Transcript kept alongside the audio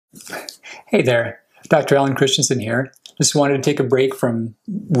Hey there, Dr. Alan Christianson here. Just wanted to take a break from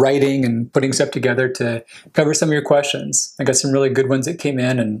writing and putting stuff together to cover some of your questions. I got some really good ones that came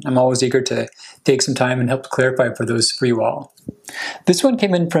in, and I'm always eager to take some time and help to clarify for those for you all. This one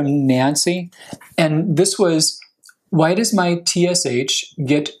came in from Nancy, and this was, why does my TSH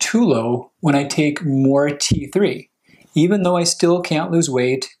get too low when I take more T3, even though I still can't lose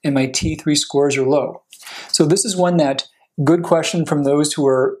weight and my T3 scores are low? So this is one that good question from those who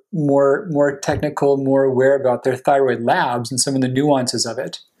are more technical, more aware about their thyroid labs and some of the nuances of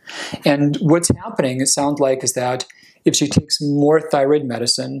it. And what's happening, it sounds like, is that if she takes more thyroid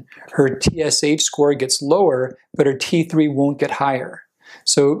medicine, her TSH score gets lower, but her T3 won't get higher.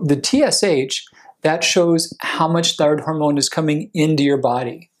 So the TSH, that shows how much thyroid hormone is coming into your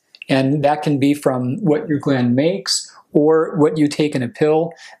body. And that can be from what your gland makes or what you take in a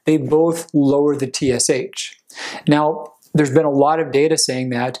pill. They both lower the TSH. Now, there's been a lot of data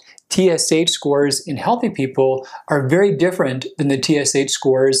saying that TSH scores in healthy people are very different than the TSH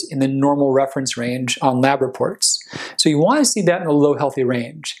scores in the normal reference range on lab reports. So you want to see that in the low healthy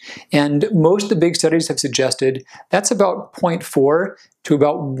range. And most of the big studies have suggested that's about 0.4 to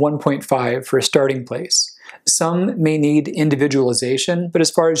about 1.5 for a starting place. Some may need individualization, but as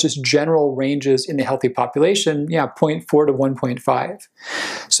far as just general ranges in the healthy population, yeah, 0.4 to 1.5.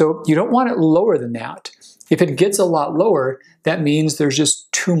 So you don't want it lower than that. If it gets a lot lower, that means there's just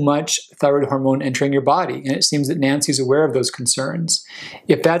too much thyroid hormone entering your body, and it seems that Nancy's aware of those concerns.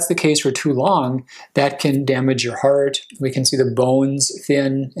 If that's the case for too long, that can damage your heart. We can see the bones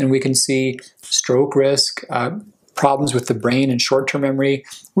thin, and we can see stroke risk, problems with the brain and short-term memory.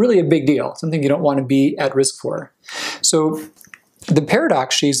 Really a big deal, something you don't want to be at risk for. So the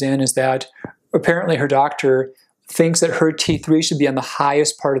paradox she's in is that apparently her doctor thinks that her T3 should be on the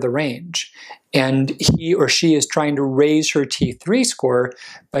highest part of the range, and he or she is trying to raise her T3 score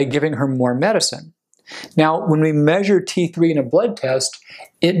by giving her more medicine. Now, when we measure T3 in a blood test,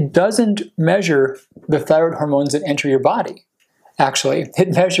 it doesn't measure the thyroid hormones that enter your body. Actually, it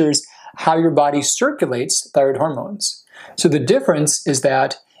measures how your body circulates thyroid hormones. So the difference is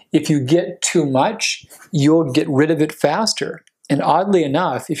that if you get too much, you'll get rid of it faster. And oddly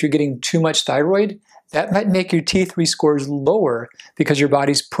enough, if you're getting too much thyroid, that might make your T3 scores lower because your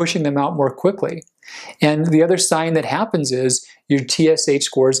body's pushing them out more quickly. And the other sign that happens is your TSH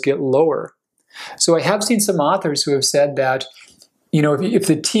scores get lower. So I have seen some authors who have said that, you know, if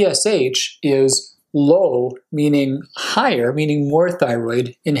the TSH is low, meaning higher, meaning more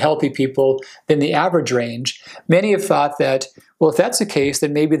thyroid in healthy people than the average range, many have thought that, well, if that's the case,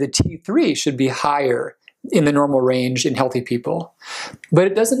 then maybe the T3 should be higher in the normal range in healthy people. But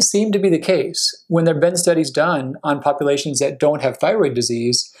it doesn't seem to be the case. When there have been studies done on populations that don't have thyroid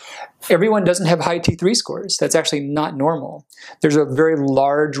disease, everyone doesn't have high T3 scores. That's actually not normal. There's a very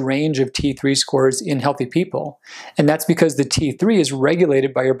large range of T3 scores in healthy people, and that's because the T3 is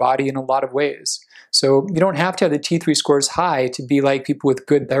regulated by your body in a lot of ways. So you don't have to have the T3 scores high to be like people with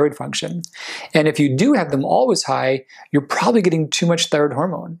good thyroid function. And if you do have them always high, you're probably getting too much thyroid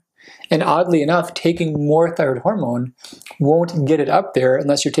hormone. And oddly enough, taking more thyroid hormone won't get it up there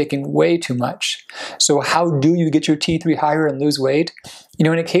unless you're taking way too much. So how do you get your T3 higher and lose weight? You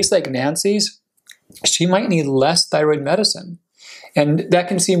know, in a case like Nancy's, she might need less thyroid medicine. And that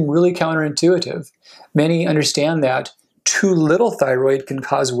can seem really counterintuitive. Many understand that too little thyroid can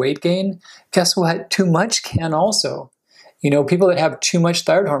cause weight gain. Guess what? Too much can also. You know, people that have too much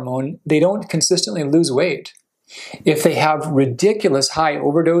thyroid hormone, they don't consistently lose weight. If they have ridiculous high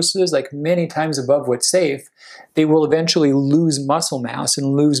overdoses, like many times above what's safe, they will eventually lose muscle mass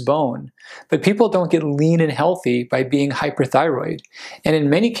and lose bone. But people don't get lean and healthy by being hyperthyroid. And in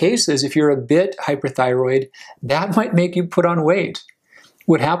many cases, if you're a bit hyperthyroid, that might make you put on weight.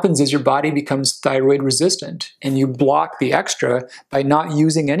 What happens is your body becomes thyroid resistant, and you block the extra by not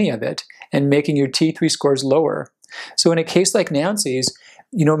using any of it and making your T3 scores lower. So in a case like Nancy's,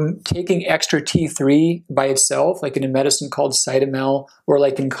 you know, taking extra T3 by itself, like in a medicine called Cytomel, or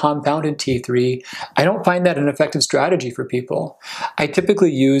like in compounded T3, I don't find that an effective strategy for people. I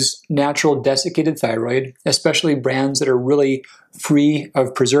typically use natural desiccated thyroid, especially brands that are really free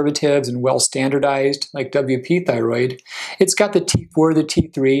of preservatives and well standardized, like WP thyroid. It's got the T4, the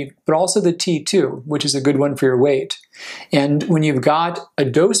T3, but also the T2, which is a good one for your weight. And when you've got a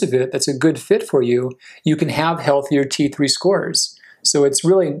dose of it that's a good fit for you, you can have healthier T3 scores. So it's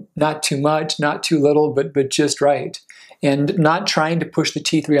really not too much, not too little, but just right. And not trying to push the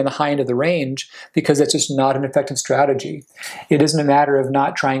T3 on the high end of the range, because that's just not an effective strategy. It isn't a matter of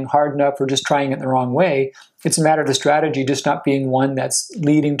not trying hard enough or just trying it the wrong way. It's a matter of the strategy just not being one that's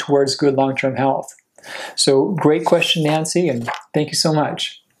leading towards good long-term health. So great question, Nancy, and thank you so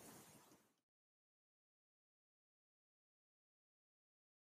much.